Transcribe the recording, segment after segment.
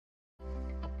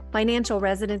Financial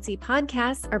Residency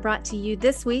podcasts are brought to you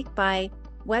this week by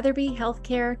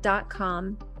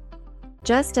weatherbyhealthcare.com.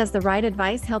 Just as the right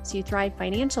advice helps you thrive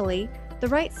financially, the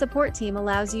right support team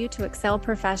allows you to excel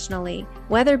professionally.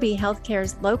 Weatherby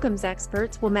Healthcare's locums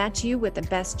experts will match you with the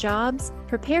best jobs,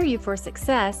 prepare you for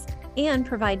success, and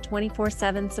provide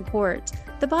 24/7 support.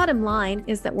 The bottom line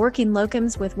is that working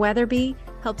locums with Weatherby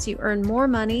helps you earn more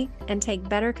money and take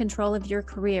better control of your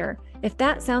career. If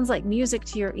that sounds like music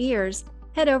to your ears,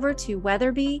 head over to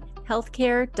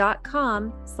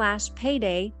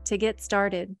weatherbyhealthcare.com/payday to get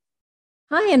started.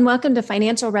 Hi, and welcome to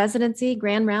Financial Residency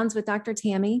Grand Rounds with Dr.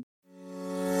 Tammy.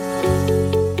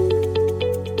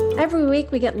 Every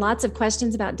week we get lots of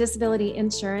questions about disability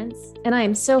insurance, and I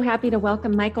am so happy to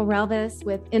welcome Michael Relvas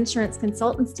with Insurance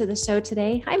Consultants to the show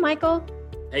today. Hi, Michael.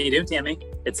 How you doing, Tammy?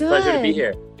 It's Good. a pleasure to be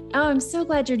here. Oh, I'm so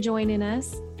glad you're joining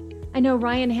us. I know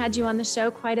Ryan had you on the show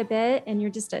quite a bit, and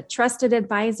you're just a trusted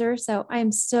advisor, so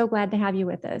I'm so glad to have you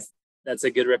with us. That's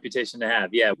a good reputation to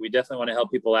have. Yeah, we definitely want to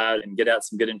help people out and get out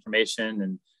some good information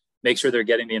and make sure they're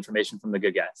getting the information from the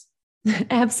good guys.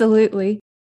 Absolutely.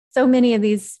 So many of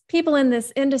these people in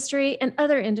this industry and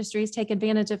other industries take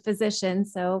advantage of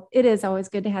physicians. So it is always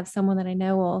good to have someone that I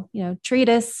know will, treat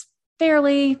us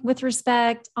fairly, with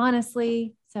respect,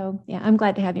 honestly. So yeah, I'm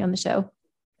glad to have you on the show.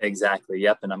 Exactly.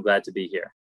 Yep. And I'm glad to be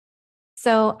here.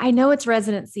 So I know it's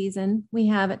resident season. We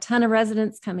have a ton of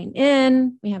residents coming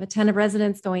in. We have a ton of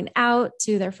residents going out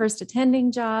to their first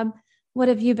attending job. What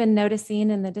have you been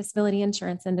noticing in the disability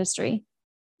insurance industry?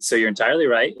 So you're entirely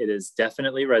right. It is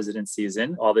definitely resident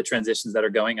season. All the transitions that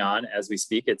are going on as we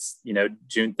speak, it's,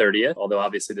 June 30th, although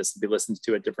obviously this will be listened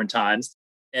to at different times.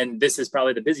 And this is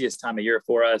probably the busiest time of year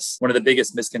for us. One of the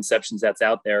biggest misconceptions that's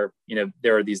out there,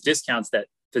 there are these discounts that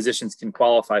physicians can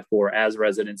qualify for as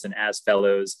residents and as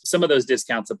fellows. Some of those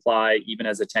discounts apply even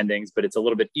as attendings, but it's a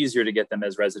little bit easier to get them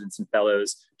as residents and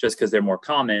fellows just because they're more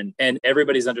common. And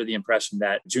everybody's under the impression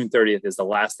that June 30th is the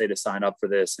last day to sign up for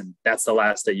this, and that's the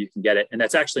last day you can get it. And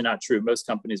that's actually not true. Most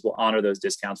companies will honor those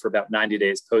discounts for about 90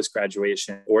 days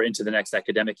post-graduation or into the next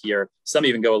academic year. Some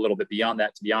even go a little bit beyond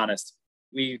that, to be honest.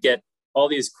 We get all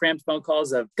these crammed phone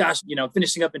calls of, gosh,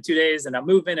 finishing up in 2 days and I'm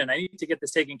moving and I need to get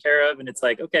this taken care of. And it's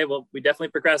like, okay, well, we definitely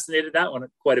procrastinated that one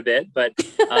quite a bit, but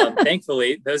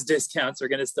thankfully those discounts are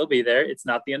going to still be there. It's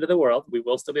not the end of the world. We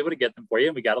will still be able to get them for you.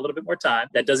 And we got a little bit more time.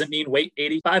 That doesn't mean wait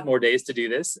 85 more days to do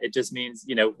this. It just means,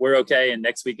 we're okay. And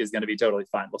next week is going to be totally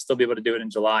fine. We'll still be able to do it in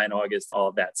July and August, all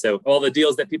of that. So all the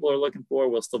deals that people are looking for,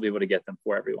 we'll still be able to get them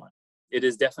for everyone. It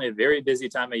is definitely a very busy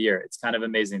time of year. It's kind of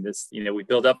amazing. This, we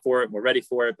build up for it, we're ready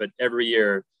for it, but every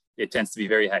year it tends to be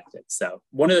very hectic. So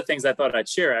one of the things I thought I'd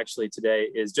share actually today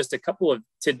is just a couple of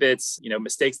tidbits,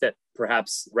 mistakes that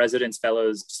perhaps residents,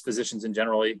 fellows, physicians in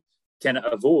general can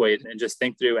avoid and just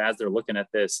think through as they're looking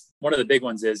at this. One of the big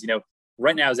ones is,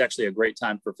 right now is actually a great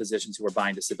time for physicians who are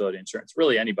buying disability insurance,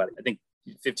 really anybody. I think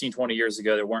 15, 20 years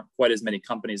ago, there weren't quite as many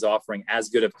companies offering as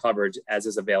good of coverage as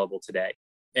is available today.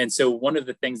 And so one of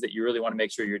the things that you really want to make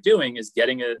sure you're doing is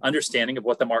getting an understanding of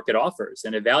what the market offers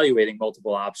and evaluating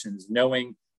multiple options,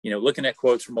 knowing, looking at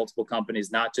quotes from multiple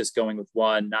companies, not just going with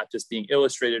one, not just being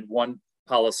illustrated one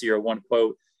policy or one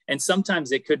quote. And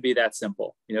sometimes it could be that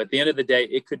simple. At the end of the day,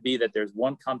 it could be that there's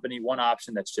one company, one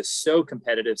option that's just so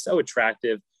competitive, so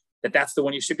attractive, that's the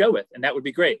one you should go with. And that would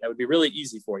be great. That would be really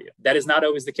easy for you. That is not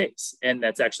always the case. And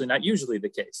that's actually not usually the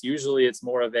case. Usually it's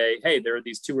more of hey, there are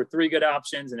these 2 or 3 good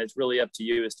options, and it's really up to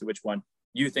you as to which one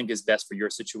you think is best for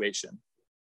your situation.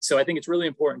 So I think it's really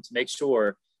important to make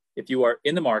sure if you are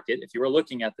in the market, if you are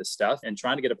looking at this stuff and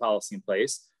trying to get a policy in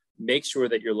place, make sure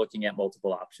that you're looking at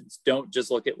multiple options. Don't just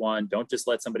look at one. Don't just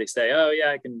let somebody say, oh yeah,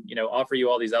 I can, offer you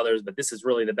all these others, but this is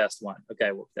really the best one.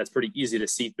 Okay, well, that's pretty easy to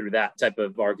see through that type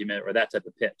of argument or that type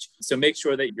of pitch. So make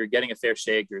sure that you're getting a fair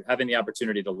shake. You're having the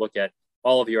opportunity to look at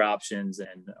all of your options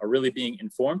and are really being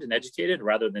informed and educated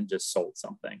rather than just sold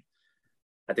something.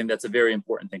 I think that's a very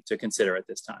important thing to consider at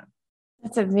this time.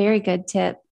 That's a very good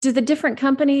tip. Do the different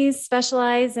companies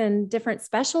specialize in different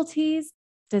specialties?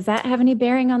 Does that have any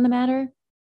bearing on the matter?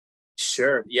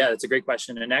 Sure. Yeah, that's a great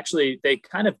question. And actually, they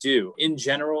kind of do. In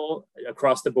general,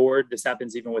 across the board, this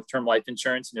happens even with term life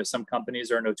insurance. Some companies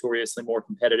are notoriously more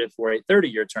competitive for a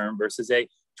 30-year term versus a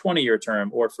 20-year term,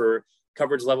 or for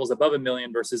coverage levels above $1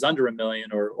 million versus under $1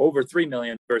 million, or over $3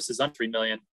 million versus under $3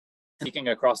 million. Speaking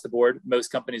across the board, most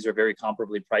companies are very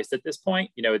comparably priced at this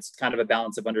point. It's kind of a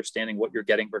balance of understanding what you're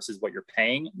getting versus what you're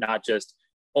paying, not just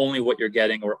only what you're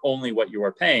getting or only what you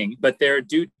are paying. But there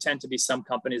do tend to be some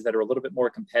companies that are a little bit more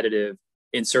competitive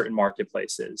in certain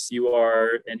marketplaces. You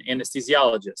are an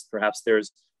anesthesiologist. Perhaps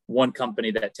there's one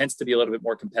company that tends to be a little bit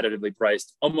more competitively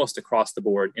priced almost across the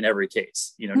board in every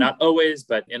case. Not always,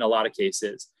 but in a lot of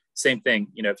cases. Same thing,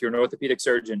 if you're an orthopedic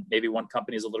surgeon, maybe one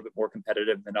company is a little bit more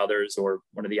competitive than others, or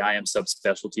one of the IM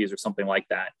subspecialties or something like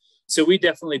that. So we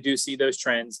definitely do see those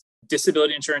trends.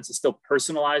 Disability insurance is still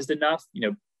personalized enough,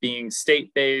 being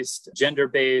state-based,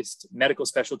 gender-based, medical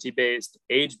specialty-based,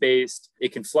 age-based.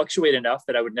 It can fluctuate enough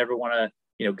that I would never want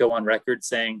to, go on record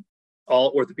saying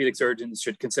all orthopedic surgeons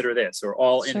should consider this, or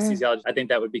all anesthesiologists. I think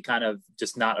that would be kind of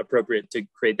just not appropriate to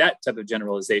create that type of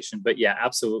generalization. But yeah,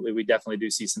 absolutely. We definitely do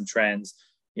see some trends.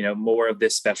 More of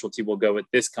this specialty will go with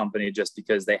this company just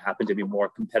because they happen to be more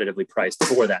competitively priced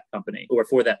for that company or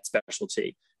for that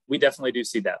specialty. We definitely do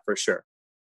see that for sure.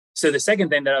 So the second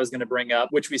thing that I was going to bring up,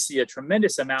 which we see a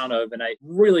tremendous amount of, and I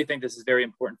really think this is very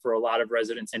important for a lot of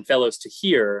residents and fellows to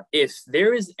hear, if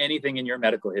there is anything in your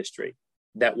medical history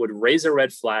that would raise a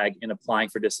red flag in applying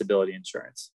for disability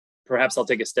insurance, perhaps I'll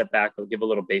take a step back. I'll give a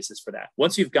little basis for that.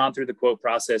 Once you've gone through the quote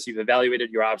process, you've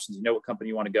evaluated your options, you know what company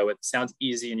you want to go with, it sounds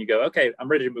easy, and you go, okay, I'm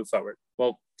ready to move forward.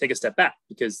 Well, take a step back,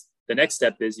 because the next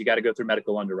step is you got to go through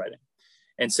medical underwriting.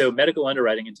 And so medical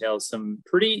underwriting entails some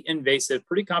pretty invasive,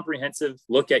 pretty comprehensive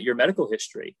look at your medical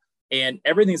history. And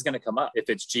everything's going to come up. If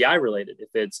it's GI related, if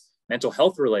it's mental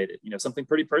health related, something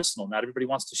pretty personal, not everybody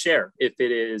wants to share. If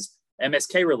it is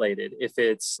MSK related, if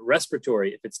it's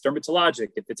respiratory, if it's dermatologic,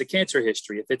 if it's a cancer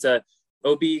history, if it's a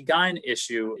OB-GYN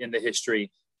issue in the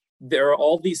history, there are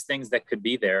all these things that could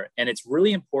be there. And it's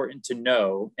really important to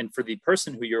know, and for the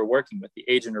person who you're working with, the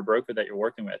agent or broker that you're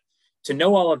working with, to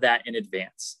know all of that in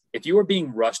advance. If you are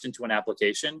being rushed into an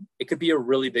application, it could be a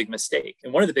really big mistake.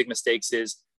 And one of the big mistakes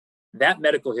is that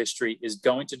medical history is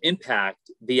going to impact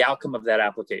the outcome of that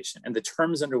application and the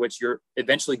terms under which you're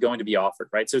eventually going to be offered,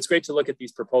 right? So it's great to look at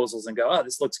these proposals and go, oh,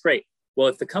 this looks great. Well,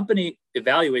 if the company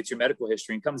evaluates your medical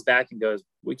history and comes back and goes,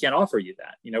 we can't offer you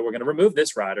that. We're going to remove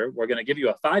this rider. We're going to give you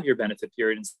a 5-year benefit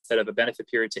period instead of a benefit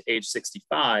period to age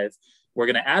 65. We're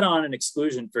going to add on an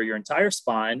exclusion for your entire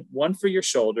spine, one for your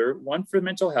shoulder, one for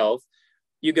mental health.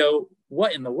 You go,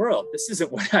 what in the world? This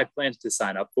isn't what I planned to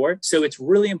sign up for. So it's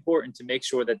really important to make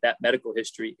sure that that medical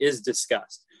history is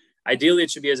discussed. Ideally,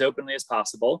 it should be as openly as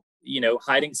possible.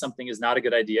 Hiding something is not a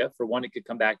good idea. For one, it could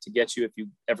come back to get you if you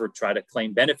ever try to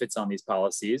claim benefits on these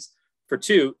policies. For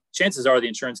two, chances are the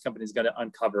insurance company is going to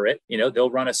uncover it. They'll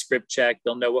run a script check.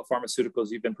 They'll know what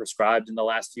pharmaceuticals you've been prescribed in the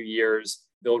last few years.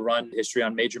 They'll run history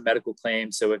on major medical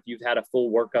claims. So if you've had a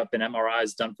full workup and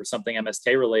MRIs done for something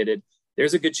MSK related,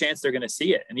 there's a good chance they're going to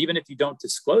see it. And even if you don't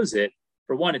disclose it,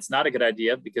 for one, it's not a good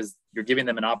idea because you're giving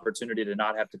them an opportunity to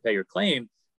not have to pay your claim.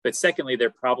 But secondly,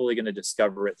 they're probably going to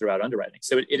discover it throughout underwriting.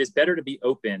 So it is better to be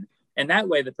open. And that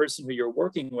way, the person who you're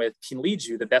working with can lead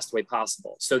you the best way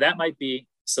possible. So that might be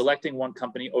selecting one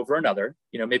company over another.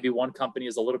 Maybe one company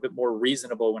is a little bit more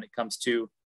reasonable when it comes to,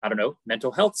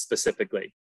 mental health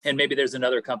specifically. And maybe there's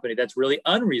another company that's really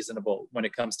unreasonable when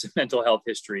it comes to mental health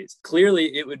histories.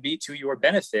 Clearly, it would be to your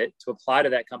benefit to apply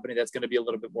to that company that's going to be a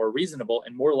little bit more reasonable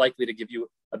and more likely to give you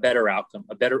a better outcome,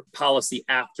 a better policy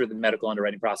after the medical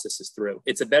underwriting process is through.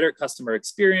 It's a better customer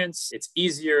experience. It's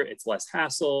easier. It's less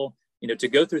hassle. To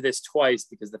go through this twice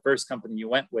because the first company you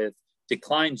went with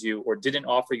declined you or didn't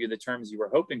offer you the terms you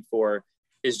were hoping for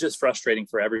is just frustrating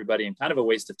for everybody and kind of a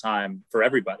waste of time for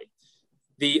everybody.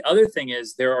 The other thing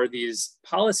is there are these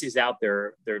policies out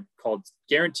there. They're called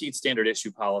guaranteed standard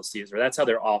issue policies, or that's how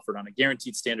they're offered on a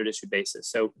guaranteed standard issue basis.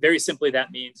 So very simply, that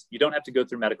means you don't have to go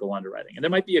through medical underwriting. And there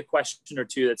might be a question or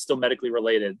two that's still medically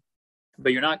related,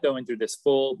 but you're not going through this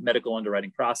full medical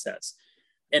underwriting process.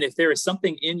 And if there is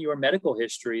something in your medical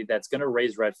history that's going to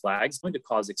raise red flags, going to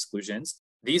cause exclusions,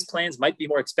 these plans might be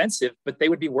more expensive, but they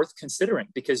would be worth considering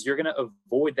because you're going to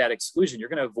avoid that exclusion. You're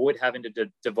going to avoid having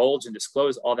to divulge and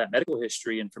disclose all that medical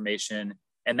history information.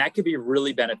 And that could be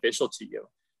really beneficial to you.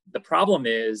 The problem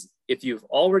is if you've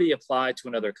already applied to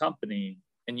another company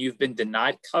and you've been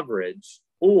denied coverage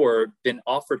or been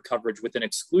offered coverage with an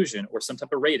exclusion or some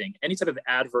type of rating, any type of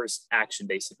adverse action,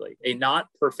 basically, a not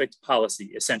perfect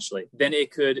policy, essentially, then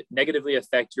it could negatively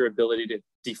affect your ability to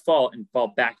default and fall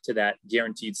back to that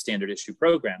guaranteed standard issue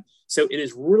program. So it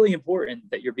is really important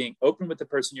that you're being open with the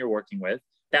person you're working with.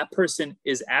 That person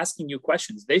is asking you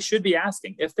questions. They should be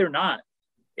asking. If they're not,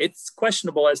 it's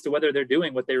questionable as to whether they're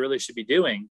doing what they really should be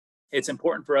doing. It's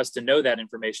important for us to know that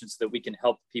information so that we can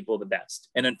help people the best.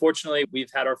 And unfortunately,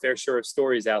 we've had our fair share of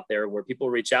stories out there where people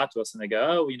reach out to us and they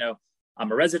go, oh,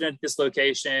 I'm a resident at this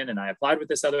location and I applied with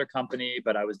this other company,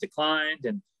 but I was declined.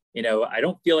 And, I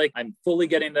don't feel like I'm fully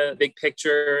getting the big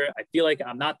picture. I feel like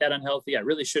I'm not that unhealthy. I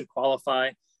really should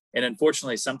qualify. And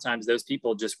unfortunately, sometimes those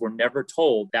people just were never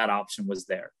told that option was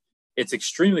there. It's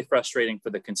extremely frustrating for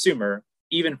the consumer.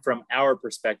 Even from our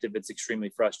perspective, it's extremely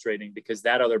frustrating because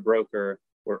that other broker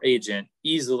or agent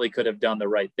easily could have done the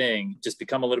right thing, just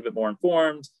become a little bit more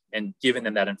informed and given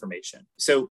them that information.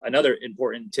 So another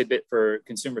important tidbit for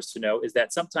consumers to know is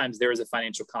that sometimes there is a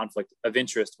financial conflict of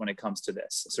interest when it comes to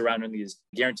this surrounding these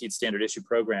guaranteed standard issue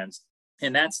programs.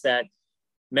 And that's that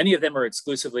many of them are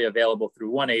exclusively available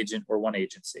through one agent or one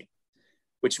agency,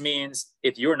 which means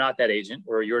if you're not that agent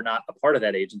or you're not a part of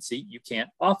that agency, you can't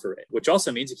offer it, which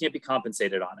also means you can't be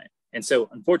compensated on it. And so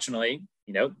unfortunately,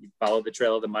 you follow the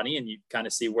trail of the money and you kind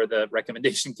of see where the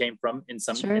recommendation came from in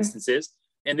some instances.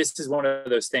 And this is one of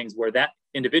those things where that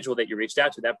individual that you reached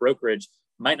out to, that brokerage,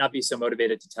 might not be so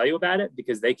motivated to tell you about it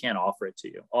because they can't offer it to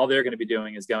you. All they're going to be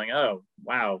doing is going, oh,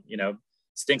 wow,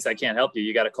 stinks, I can't help you.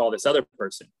 You got to call this other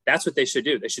person. That's what they should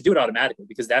do. They should do it automatically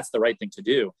because that's the right thing to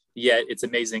do. Yet it's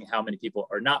amazing how many people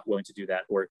are not willing to do that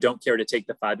or don't care to take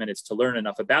the 5 minutes to learn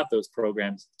enough about those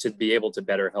programs to be able to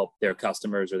better help their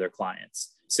customers or their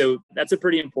clients. So that's a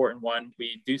pretty important one.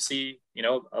 We do see,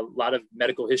 a lot of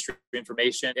medical history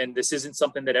information, and this isn't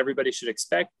something that everybody should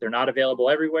expect. They're not available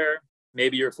everywhere.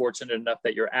 Maybe you're fortunate enough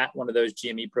that you're at one of those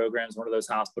GME programs, one of those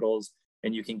hospitals,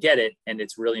 and you can get it. And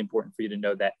it's really important for you to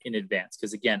know that in advance.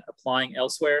 Because again, applying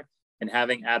elsewhere and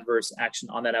having adverse action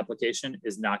on that application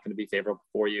is not going to be favorable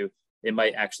for you. It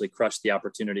might actually crush the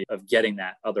opportunity of getting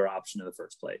that other option in the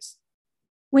first place.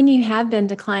 When you have been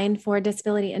declined for a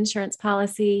disability insurance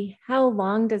policy, how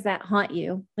long does that haunt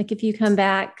you? Like if you come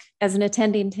back as an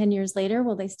attending 10 years later,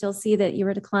 will they still see that you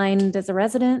were declined as a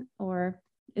resident, or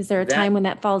is there a time when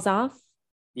that falls off?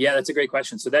 Yeah, that's a great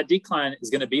question. So that decline is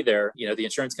going to be there. The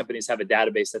insurance companies have a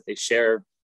database that they share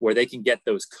where they can get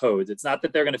those codes. It's not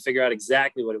that they're going to figure out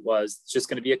exactly what it was. It's just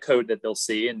going to be a code that they'll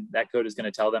see. And that code is going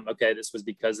to tell them, okay, this was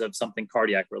because of something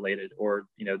cardiac related, or,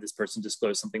 this person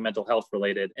disclosed something mental health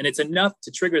related. And it's enough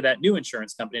to trigger that new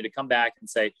insurance company to come back and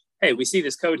say, hey, we see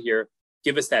this code here.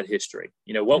 Give us that history.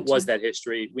 What was that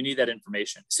history? We need that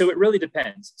information. So it really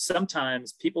depends.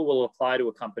 Sometimes people will apply to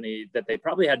a company that they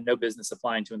probably had no business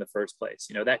applying to in the first place.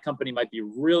 That company might be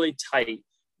really tight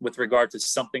with regard to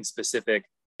something specific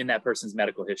in that person's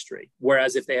medical history.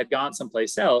 Whereas if they had gone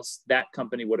someplace else, that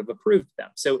company would have approved them.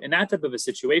 So in that type of a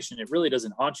situation, it really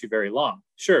doesn't haunt you very long.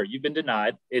 Sure, you've been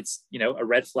denied. It's, a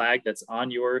red flag that's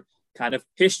on your kind of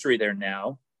history there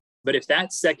now. But if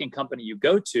that second company you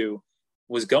go to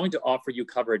was going to offer you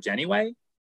coverage anyway,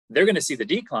 they're going to see the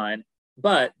decline,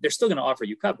 but they're still going to offer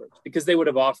you coverage because they would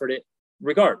have offered it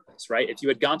regardless, right? If you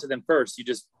had gone to them first, you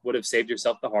just would have saved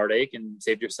yourself the heartache and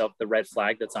saved yourself the red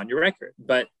flag that's on your record.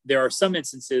 But there are some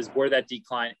instances where that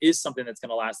decline is something that's going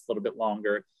to last a little bit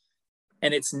longer.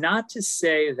 And it's not to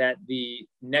say that the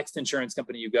next insurance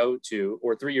company you go to,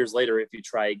 or 3 years later, if you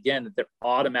try again, that they're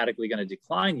automatically going to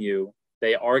decline you.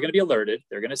 They are going to be alerted.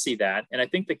 They're going to see that. And I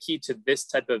think the key to this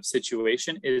type of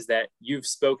situation is that you've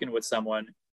spoken with someone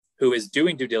who is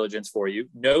doing due diligence for you,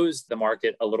 knows the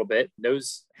market a little bit,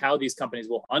 knows how these companies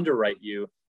will underwrite you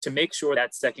to make sure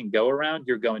that second go around,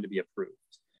 you're going to be approved.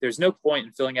 There's no point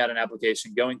in filling out an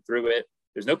application, going through it.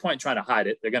 There's no point in trying to hide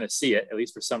it. They're going to see it, at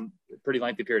least for some pretty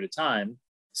lengthy period of time.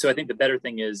 So I think the better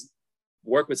thing is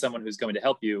work with someone who's going to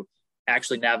help you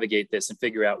actually navigate this and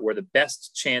figure out where the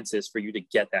best chance is for you to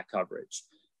get that coverage.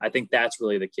 I think that's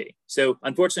really the key. So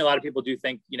unfortunately, a lot of people do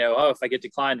think, if I get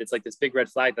declined, it's like this big red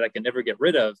flag that I can never get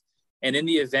rid of. And in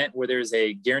the event where there's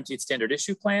a guaranteed standard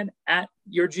issue plan at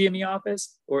your GME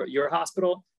office or your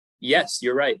hospital, yes,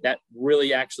 you're right. That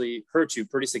really actually hurts you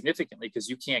pretty significantly because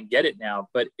you can't get it now.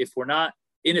 But if we're not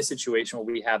in a situation where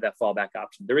we have that fallback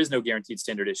option, there is no guaranteed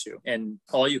standard issue, and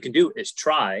all you can do is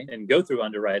try and go through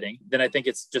underwriting, then I think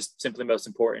it's just simply most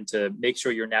important to make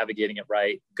sure you're navigating it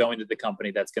right, going to the company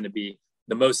that's going to be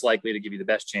the most likely to give you the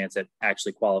best chance at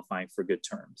actually qualifying for good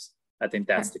terms. I think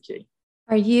that's the key.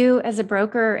 Are you, as a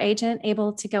broker or agent,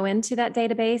 able to go into that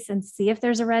database and see if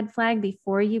there's a red flag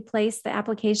before you place the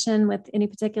application with any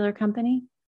particular company?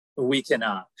 We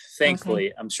cannot. Thankfully,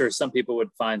 okay. I'm sure some people would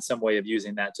find some way of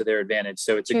using that to their advantage.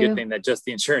 So it's a good thing that just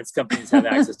the insurance companies have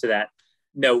access to that.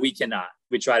 No, we cannot.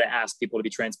 We try to ask people to be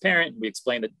transparent. We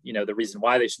explain that, the reason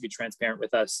why they should be transparent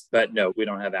with us, but no, we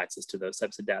don't have access to those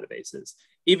types of databases.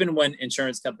 Even when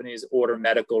insurance companies order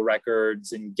medical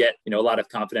records and get, a lot of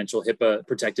confidential HIPAA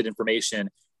protected information,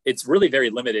 it's really very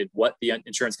limited what the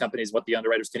insurance companies, what the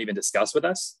underwriters can even discuss with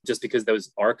us, just because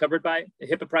those are covered by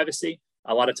HIPAA privacy.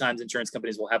 A lot of times insurance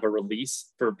companies will have a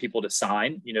release for people to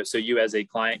sign, so you as a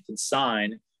client can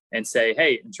sign and say,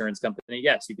 hey, insurance company,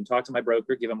 yes, you can talk to my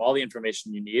broker, give them all the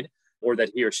information you need or that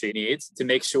he or she needs to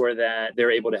make sure that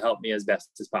they're able to help me as best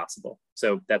as possible.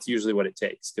 So that's usually what it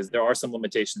takes, because there are some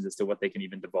limitations as to what they can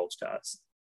even divulge to us.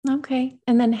 Okay.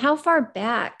 And then how far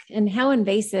back and how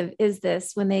invasive is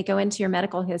this when they go into your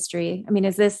medical history? I mean,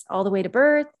 is this all the way to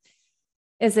birth?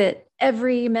 Is it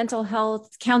every mental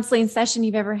health counseling session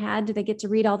you've ever had? Do they get to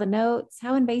read all the notes?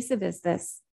 How invasive is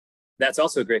this? That's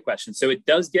also a great question. So it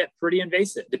does get pretty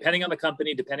invasive, depending on the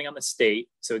company, depending on the state.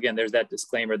 So again, there's that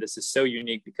disclaimer. This is so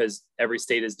unique because every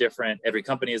state is different. Every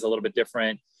company is a little bit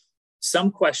different. Some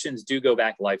questions do go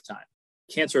back lifetime.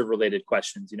 Cancer related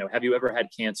questions, have you ever had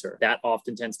cancer? That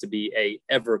often tends to be a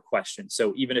ever question.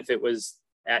 So even if it was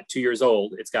at 2 years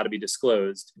old, it's got to be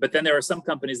disclosed. But then there are some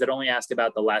companies that only ask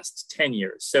about the last 10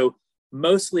 years. So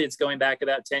mostly it's going back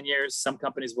about 10 years. Some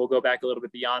companies will go back a little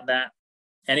bit beyond that.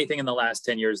 Anything in the last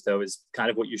 10 years, though, is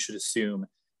kind of what you should assume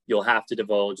you'll have to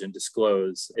divulge and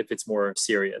disclose if it's more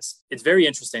serious. It's very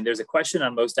interesting. There's a question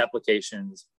on most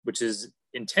applications, which is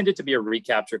intended to be a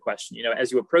recapture question.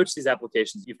 As you approach these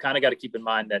applications, you've kind of got to keep in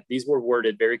mind that these were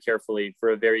worded very carefully for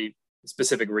a very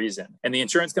specific reason. And the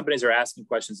insurance companies are asking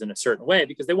questions in a certain way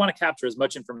because they want to capture as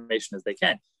much information as they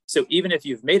can. So even if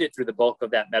you've made it through the bulk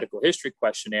of that medical history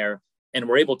questionnaire, and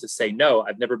we're able to say, no,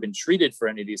 I've never been treated for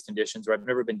any of these conditions, or I've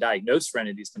never been diagnosed for any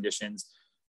of these conditions,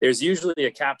 there's usually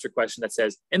a capture question that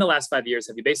says, in the last 5 years,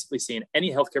 have you basically seen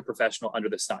any healthcare professional under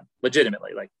the sun,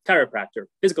 legitimately, like chiropractor,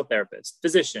 physical therapist,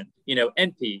 physician,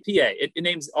 NP, PA, it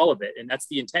names all of it. And that's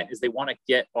the intent, is they want to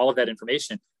get all of that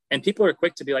information. And people are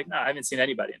quick to be like, no, I haven't seen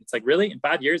anybody. And it's like, really? In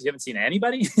 5 years, you haven't seen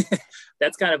anybody?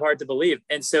 That's kind of hard to believe.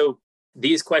 And so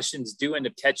these questions do end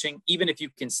up catching, even if you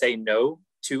can say no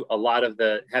to a lot of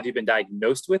the have you been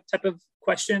diagnosed with type of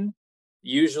question.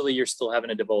 Usually you're still having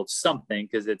to divulge something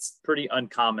because it's pretty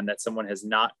uncommon that someone has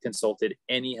not consulted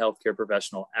any healthcare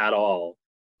professional at all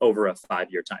over a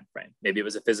 5-year time frame. Maybe it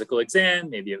was a physical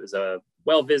exam, maybe it was a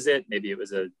well visit, maybe it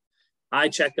was a eye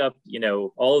checkup.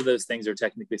 All of those things are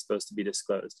technically supposed to be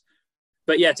disclosed.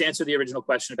 But yeah, to answer the original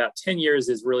question, about 10 years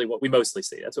is really what we mostly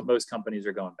see. That's what most companies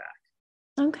are going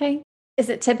back. Okay. Is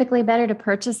it typically better to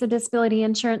purchase a disability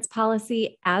insurance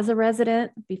policy as a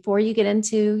resident before you get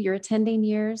into your attending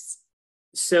years?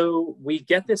 So we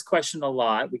get this question a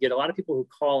lot. We get a lot of people who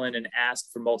call in and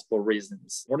ask for multiple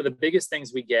reasons. One of the biggest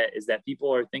things we get is that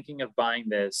people are thinking of buying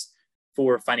this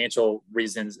for financial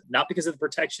reasons, not because of the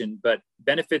protection, but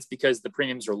benefits because the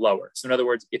premiums are lower. So in other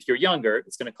words, if you're younger,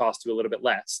 it's going to cost you a little bit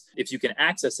less. If you can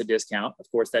access a discount,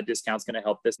 of course, that discount's going to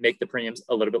help this make the premiums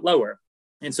a little bit lower.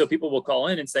 And so people will call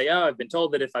in and say, oh, I've been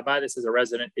told that if I buy this as a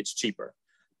resident, it's cheaper.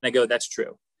 And I go, that's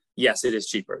true. Yes, it is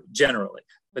cheaper generally,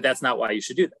 but that's not why you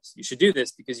should do this. You should do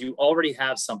this because you already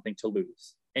have something to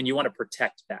lose and you want to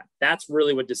protect that. That's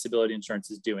really what disability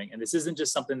insurance is doing. And this isn't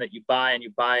just something that you buy and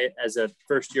you buy it as a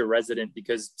first-year resident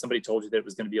because somebody told you that it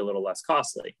was going to be a little less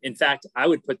costly. In fact, I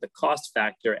would put the cost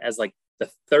factor as like the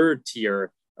third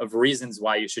tier of reasons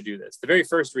why you should do this. The very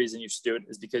first reason you should do it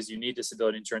is because you need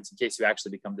disability insurance in case you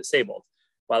actually become disabled.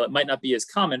 While it might not be as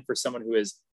common for someone who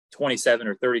is 27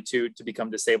 or 32 to become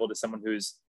disabled as someone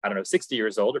who's, 60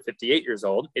 years old or 58 years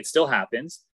old, it still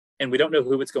happens. And we don't know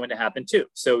who it's going to happen to.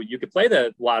 So you could play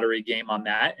the lottery game on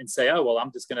that and say, oh, well,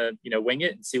 I'm just going to, wing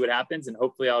it and see what happens. And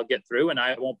hopefully I'll get through and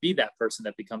I won't be that person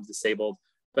that becomes disabled.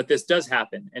 But this does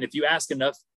happen. And if you ask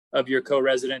enough of your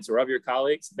co-residents or of your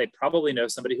colleagues, they probably know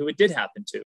somebody who it did happen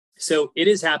to. So it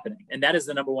is happening. And that is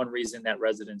the number one reason that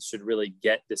residents should really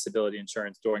get disability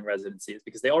insurance during residency, is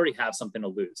because they already have something to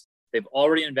lose. They've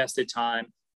already invested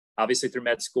time, obviously through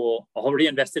med school, already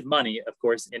invested money, of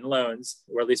course, in loans,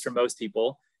 or at least for most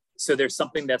people. So there's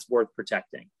something that's worth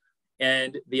protecting.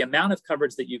 And the amount of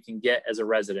coverage that you can get as a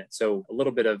resident, so a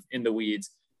little bit of in the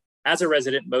weeds, as a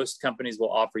resident, most companies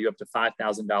will offer you up to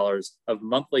 $5,000 of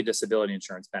monthly disability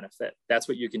insurance benefit. That's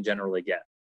what you can generally get.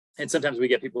 And sometimes we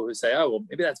get people who say, oh, well,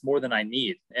 maybe that's more than I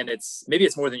need. And maybe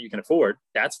it's more than you can afford.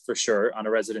 That's for sure on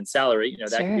a resident salary.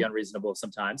 That can be unreasonable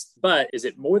sometimes. But is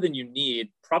it more than you need?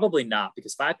 Probably not,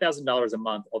 because $5,000 a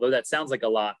month, although that sounds like a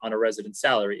lot on a resident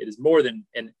salary, it is more than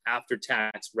an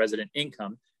after-tax resident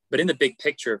income. But in the big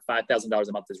picture, $5,000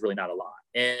 a month is really not a lot.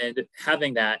 And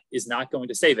having that is not going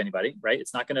to save anybody, right?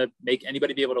 It's not going to make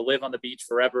anybody be able to live on the beach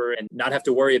forever and not have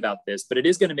to worry about this, but it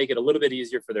is going to make it a little bit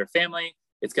easier for their family.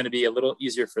 It's going to be a little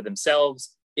easier for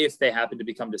themselves if they happen to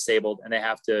become disabled and they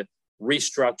have to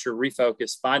restructure,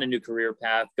 refocus, find a new career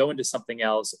path, go into something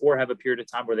else, or have a period of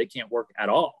time where they can't work at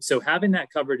all. So having that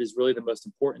covered is really the most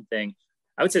important thing.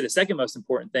 I would say the second most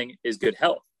important thing is good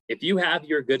health. If you have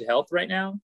your good health right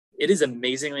now, it is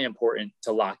amazingly important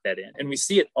to lock that in. And we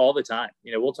see it all the time.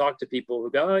 We'll talk to people who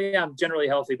go, oh yeah, I'm generally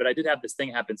healthy, but I did have this thing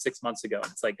happen 6 months ago.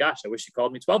 And it's like, gosh, I wish you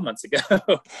called me 12 months ago.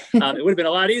 It would have been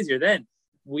a lot easier then.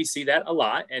 We see that a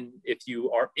lot. And if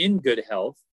you are in good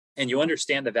health and you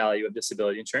understand the value of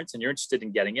disability insurance and you're interested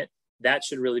in getting it, that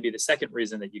should really be the second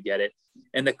reason that you get it.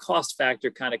 And the cost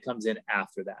factor kind of comes in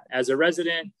after that. As a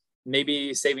resident,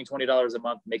 maybe saving $20 a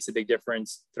month makes a big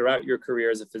difference throughout your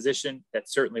career as a physician. That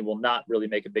certainly will not really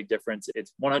make a big difference.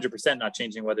 It's 100% not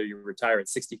changing whether you retire at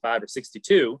 65 or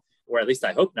 62, or at least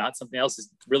I hope not. Something else is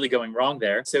really going wrong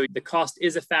there. So the cost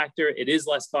is a factor. It is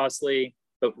less costly.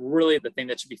 But really, the thing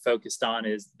that should be focused on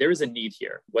is there is a need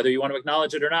here, whether you want to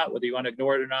acknowledge it or not, whether you want to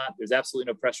ignore it or not. There's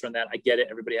absolutely no pressure on that. I get it.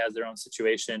 Everybody has their own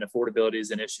situation. Affordability is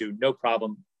an issue. No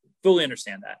problem. Fully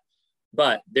understand that.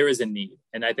 But there is a need.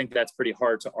 And I think that's pretty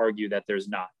hard to argue that there's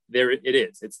not. There it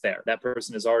is. It's there. That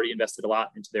person has already invested a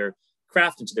lot into their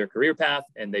craft, into their career path,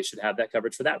 and they should have that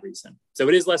coverage for that reason. So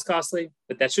it is less costly,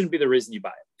 but that shouldn't be the reason you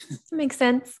buy it. Makes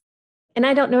sense. And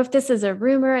I don't know if this is a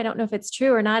rumor. I don't know if it's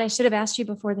true or not. I should have asked you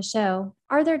before the show.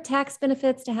 Are there tax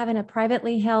benefits to having a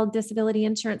privately held disability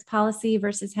insurance policy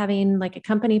versus having like a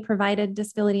company provided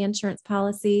disability insurance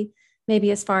policy, maybe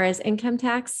as far as income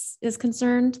tax is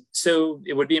concerned? So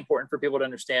it would be important for people to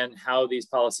understand how these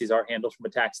policies are handled from a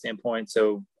tax standpoint.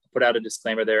 So put out a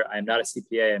disclaimer there. I am not a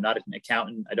CPA. I'm not an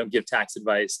accountant. I don't give tax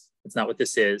advice. It's not what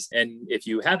this is. And if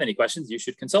you have any questions, you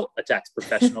should consult a tax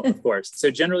professional, of course. So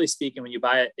generally speaking, when you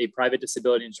buy a private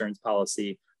disability insurance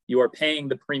policy, you are paying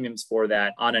the premiums for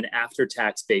that on an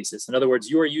after-tax basis. In other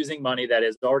words, you are using money that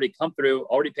has already come through,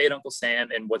 already paid Uncle Sam,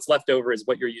 and what's left over is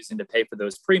what you're using to pay for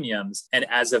those premiums. And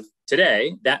as of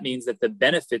today, that means that the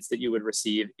benefits that you would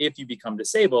receive if you become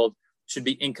disabled should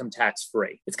be income tax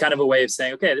free. It's kind of a way of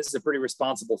saying, okay, this is a pretty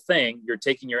responsible thing. You're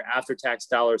taking your after-tax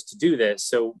dollars to do this.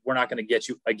 So we're not going to get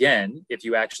you again. If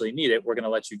you actually need it, we're going to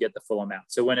let you get the full amount.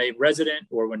 So when a resident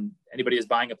or when anybody is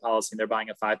buying a policy and they're buying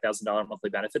a $5,000 monthly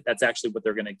benefit, that's actually what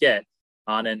they're going to get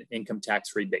on an income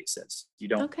tax-free basis. You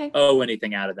don't owe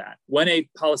anything out of that. When a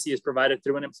policy is provided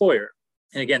through an employer,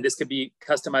 and again, this could be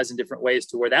customized in different ways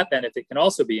to where that benefit can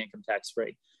also be income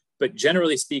tax-free. But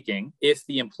generally speaking, if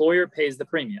the employer pays the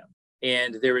premium,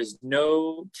 and there is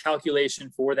no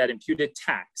calculation for that imputed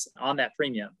tax on that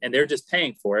premium, and they're just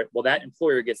paying for it, well, that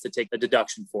employer gets to take a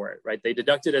deduction for it, right? They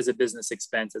deduct it as a business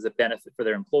expense, as a benefit for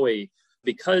their employee.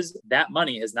 Because that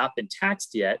money has not been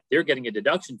taxed yet, they're getting a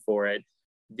deduction for it.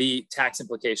 The tax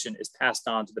implication is passed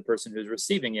on to the person who's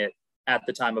receiving it at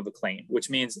the time of a claim,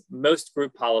 which means most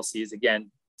group policies,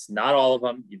 again, it's not all of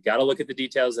them. You've got to look at the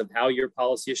details of how your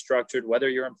policy is structured, whether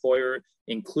your employer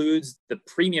includes the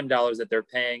premium dollars that they're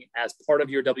paying as part of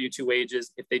your W-2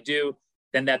 wages. If they do,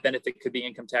 then that benefit could be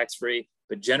income tax free.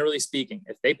 But generally speaking,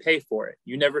 if they pay for it,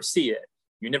 you never see it,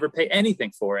 you never pay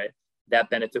anything for it, that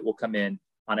benefit will come in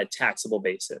on a taxable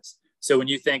basis. So when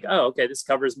you think, oh, okay, this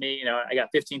covers me, I got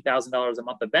 $15,000 a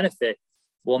month of benefit.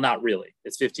 Well, not really.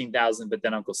 It's $15,000, but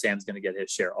then Uncle Sam's going to get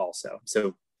his share also.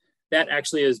 So that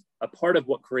actually is a part of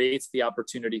what creates the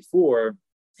opportunity for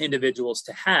individuals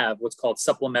to have what's called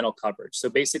supplemental coverage. So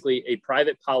basically a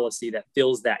private policy that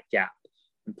fills that gap.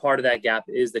 And part of that gap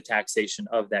is the taxation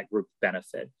of that group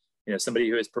benefit. Somebody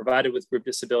who is provided with group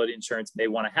disability insurance may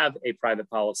want to have a private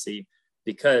policy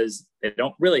because they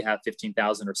don't really have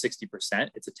 15,000 or 60%.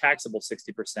 It's a taxable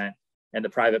 60%. And the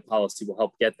private policy will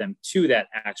help get them to that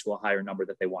actual higher number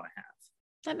that they want to have.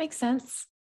 That makes sense.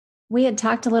 We had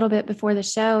talked a little bit before the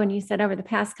show, and you said over the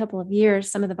past couple of years,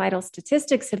 some of the vital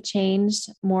statistics have changed,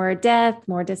 more death,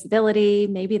 more disability.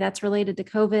 Maybe that's related to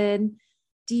COVID.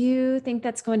 Do you think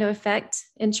that's going to affect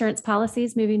insurance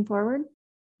policies moving forward?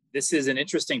 This is an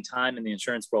interesting time in the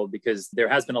insurance world because there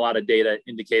has been a lot of data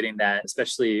indicating that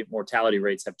especially mortality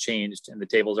rates have changed and the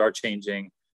tables are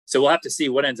changing. So we'll have to see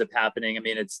what ends up happening. I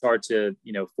mean, it's hard to,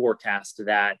 forecast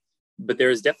that. But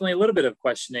there is definitely a little bit of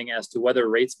questioning as to whether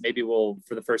rates maybe will,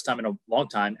 for the first time in a long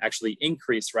time, actually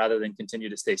increase rather than continue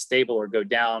to stay stable or go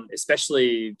down,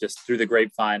 especially just through the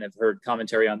grapevine. I've heard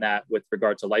commentary on that with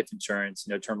regard to life insurance,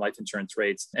 term life insurance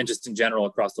rates, and just in general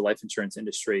across the life insurance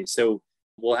industry. So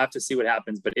we'll have to see what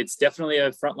happens, but it's definitely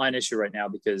a frontline issue right now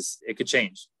because it could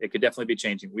change. It could definitely be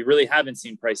changing. We really haven't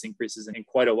seen price increases in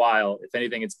quite a while. If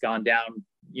anything, it's gone down,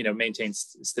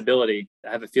 maintains stability.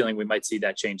 I have a feeling we might see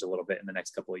that change a little bit in the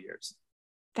next couple of years.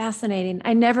 Fascinating.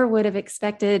 I never would have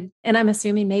expected, and I'm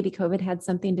assuming maybe COVID had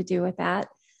something to do with that.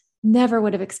 Never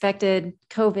would have expected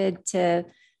COVID to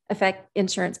affect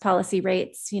insurance policy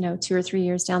rates, 2 or 3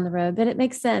 years down the road, but it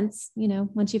makes sense,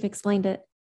 once you've explained it.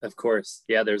 Of course.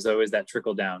 Yeah, there's always that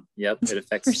trickle down. Yep. It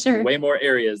affects sure. way more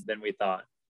areas than we thought.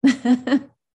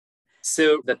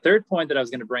 So the third point that I was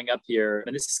going to bring up here,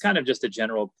 and this is kind of just a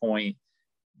general point,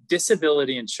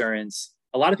 disability insurance.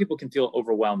 A lot of people can feel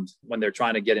overwhelmed when they're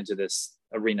trying to get into this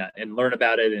arena and learn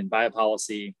about it and buy a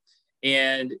policy.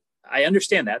 And I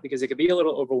understand that because it can be a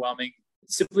little overwhelming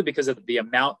simply because of the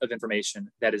amount of information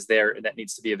that is there and that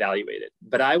needs to be evaluated.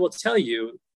 But I will tell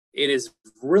you, it is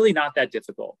really not that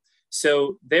difficult.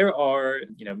 So there are,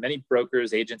 many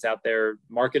brokers, agents out there.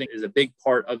 Marketing is a big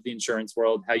part of the insurance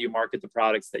world, how you market the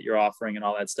products that you're offering and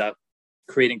all that stuff,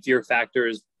 creating fear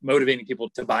factors, motivating people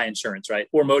to buy insurance, right?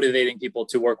 Or motivating people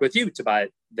to work with you to buy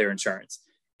their insurance.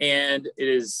 And it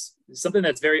is something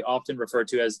that's very often referred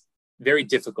to as very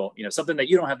difficult, something that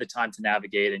you don't have the time to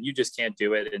navigate and you just can't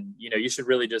do it. And, you should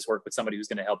really just work with somebody who's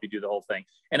going to help you do the whole thing.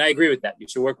 And I agree with that. You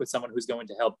should work with someone who's going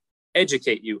to help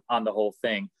educate you on the whole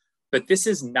thing. But this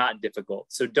is not difficult.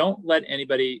 So don't let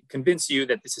anybody convince you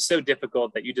that this is so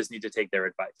difficult that you just need to take their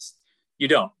advice. You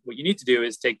don't. What you need to do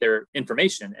is take their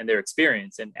information and their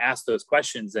experience and ask those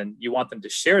questions. And you want them to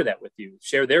share that with you,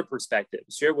 share their perspective,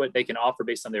 share what they can offer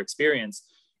based on their experience,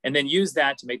 and then use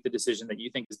that to make the decision that you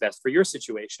think is best for your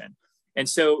situation. And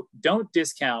so don't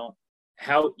discount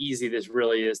how easy this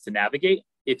really is to navigate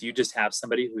if you just have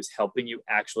somebody who's helping you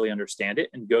actually understand it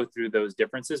and go through those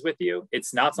differences with you.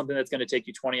 It's not something that's going to take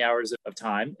you 20 hours of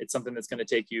time. It's something that's going to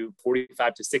take you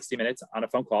 45 to 60 minutes on a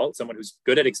phone call, someone who's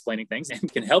good at explaining things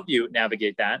and can help you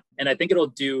navigate that. And I think it'll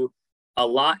do a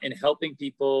lot in helping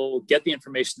people get the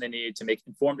information they need to make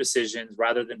informed decisions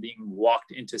rather than being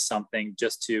walked into something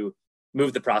just to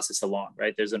move the process along,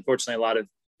 right? There's unfortunately a lot of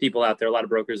people out there, a lot of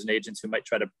brokers and agents who might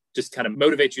try to just kind of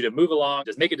motivate you to move along,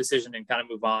 just make a decision and kind of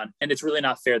move on. And it's really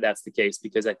not fair that's the case,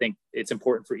 because I think it's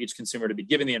important for each consumer to be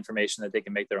given the information that they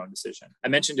can make their own decision. I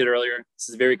mentioned it earlier. This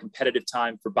is a very competitive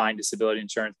time for buying disability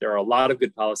insurance. There are a lot of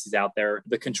good policies out there.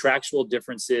 The contractual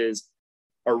differences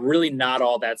are really not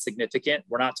all that significant.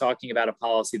 We're not talking about a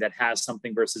policy that has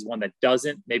something versus one that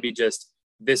doesn't. Maybe just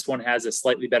this one has a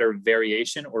slightly better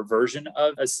variation or version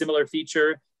of a similar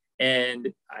feature.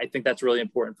 And I think that's really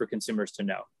important for consumers to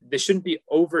know. This shouldn't be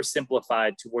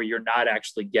oversimplified to where you're not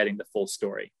actually getting the full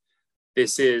story.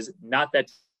 This is not that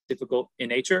difficult in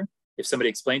nature. If somebody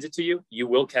explains it to you, you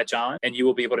will catch on and you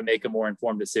will be able to make a more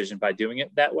informed decision by doing it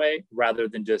that way, rather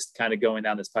than just kind of going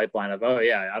down this pipeline of, oh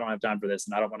yeah, I don't have time for this.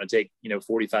 And I don't want to take,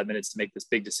 45 minutes to make this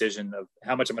big decision of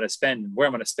how much I'm going to spend and where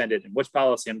I'm going to spend it and which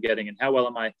policy I'm getting and how well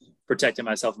am I protecting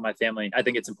myself and my family. I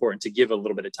think it's important to give a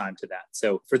little bit of time to that.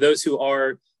 So for those who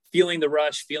are feeling the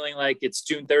rush, feeling like it's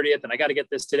June 30th and I got to get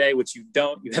this today, which you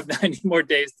don't, you have 90 more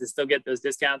days to still get those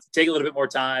discounts. Take a little bit more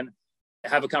time,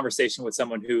 have a conversation with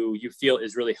someone who you feel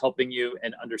is really helping you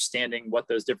and understanding what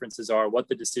those differences are, what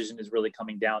the decision is really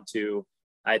coming down to.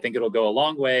 I think it'll go a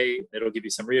long way. It'll give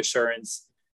you some reassurance.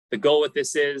 The goal with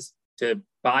this is to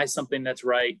buy something that's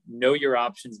right, know your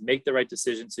options, make the right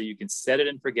decision so you can set it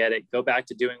and forget it, go back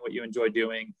to doing what you enjoy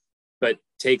doing, but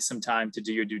take some time to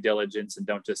do your due diligence and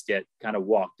don't just get kind of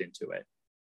walked into it.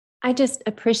 I just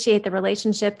appreciate the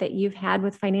relationship that you've had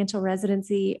with financial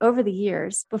residency over the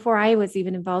years before I was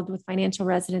even involved with financial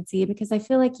residency, because I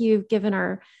feel like you've given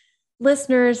our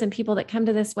listeners and people that come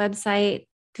to this website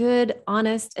good,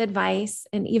 honest advice.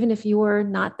 And even if you were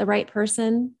not the right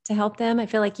person to help them, I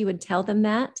feel like you would tell them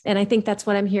that. And I think that's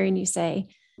what I'm hearing you say.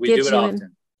 We do it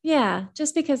often. Yeah.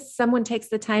 Just because someone takes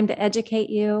the time to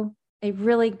educate you, a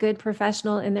really good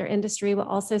professional in their industry will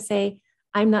also say,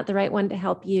 I'm not the right one to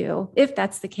help you, if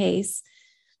that's the case.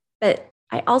 But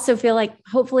I also feel like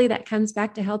hopefully that comes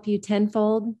back to help you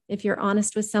tenfold. If you're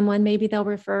honest with someone, maybe they'll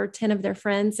refer 10 of their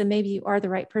friends and maybe you are the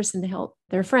right person to help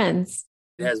their friends.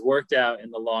 It has worked out in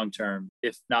the long term.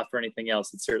 If not for anything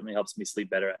else, it certainly helps me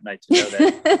sleep better at night to know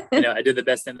that, I did the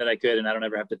best thing that I could and I don't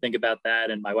ever have to think about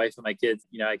that. And my wife and my kids,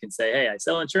 I can say, hey, I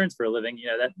sell insurance for a living.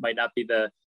 That might not be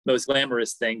the most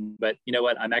glamorous thing, but you know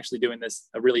what? I'm actually doing this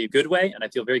a really good way. And I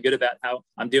feel very good about how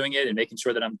I'm doing it and making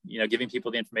sure that I'm, giving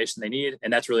people the information they need.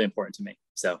 And that's really important to me.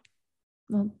 So.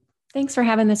 Well, thanks for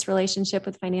having this relationship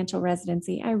with financial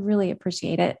residency. I really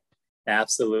appreciate it.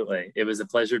 Absolutely. It was a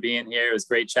pleasure being here. It was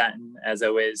great chatting as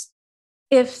always.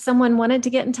 If someone wanted to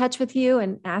get in touch with you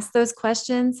and ask those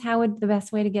questions, how would the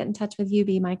best way to get in touch with you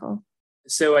be, Michael?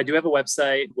 So I do have a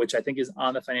website, which I think is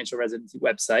on the financial residency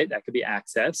website that could be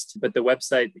accessed. But the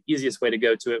website, the easiest way to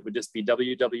go to it would just be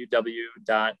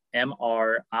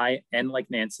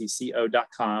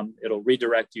www.mrin.co.com. It'll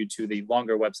redirect you to the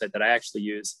longer website that I actually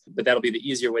use, but that'll be the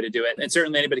easier way to do it. And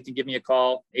certainly anybody can give me a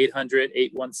call,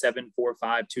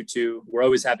 800-817-4522. We're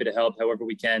always happy to help however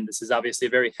we can. This is obviously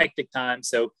a very hectic time.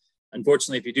 So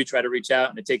unfortunately, if you do try to reach out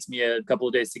and it takes me a couple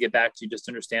of days to get back to you, just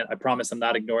understand, I promise I'm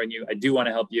not ignoring you. I do want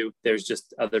to help you. There's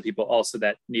just other people also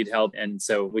that need help. And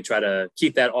so we try to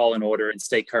keep that all in order and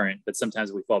stay current, but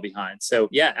sometimes we fall behind. So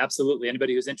yeah, absolutely.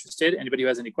 Anybody who's interested, anybody who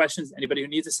has any questions, anybody who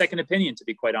needs a second opinion, to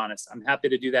be quite honest, I'm happy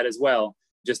to do that as well,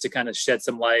 just to kind of shed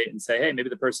some light and say, hey, maybe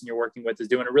the person you're working with is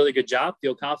doing a really good job.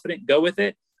 Feel confident, go with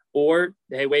it. Or,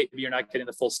 hey, wait, you're not getting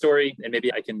the full story, and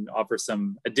maybe I can offer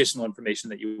some additional information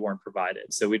that you weren't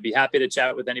provided. So we'd be happy to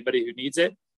chat with anybody who needs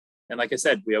it. And like I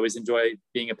said, we always enjoy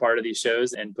being a part of these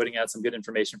shows and putting out some good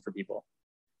information for people.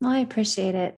 Well, I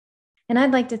appreciate it. And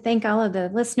I'd like to thank all of the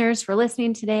listeners for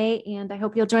listening today, and I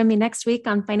hope you'll join me next week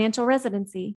on Financial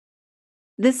Residency.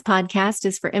 This podcast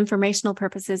is for informational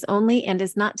purposes only and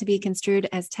is not to be construed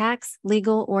as tax,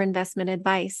 legal, or investment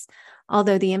advice.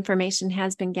 Although the information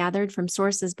has been gathered from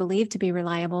sources believed to be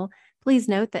reliable, please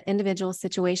note that individual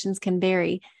situations can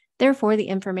vary. Therefore, the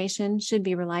information should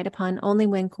be relied upon only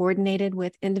when coordinated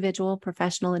with individual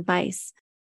professional advice.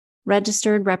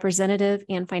 Registered representative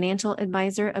and financial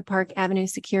advisor of Park Avenue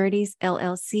Securities,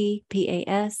 LLC,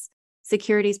 PAS.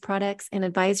 Securities products and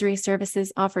advisory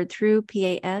services offered through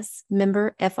PAS,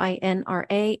 member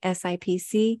FINRA,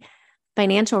 SIPC.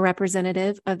 Financial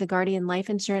representative of the Guardian Life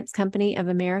Insurance Company of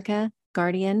America,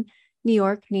 Guardian, New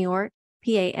York, New York.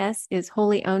 PAS is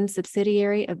wholly owned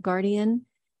subsidiary of Guardian.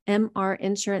 MR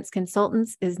Insurance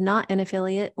Consultants is not an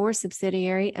affiliate or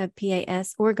subsidiary of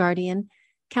PAS or Guardian.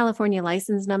 California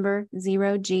license number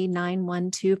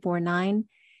 0G91249.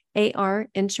 AR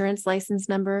Insurance License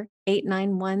Number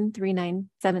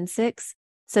 8913976,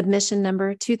 Submission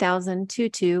Number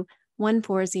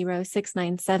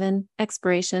 2022-140697,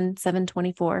 Expiration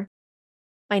 724.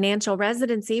 Financial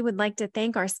Residency would like to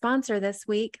thank our sponsor this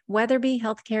week,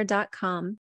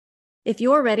 WeatherbyHealthcare.com. If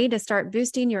you're ready to start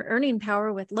boosting your earning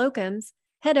power with locums,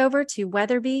 head over to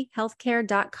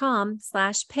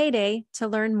WeatherbyHealthcare.com/payday to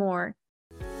learn more.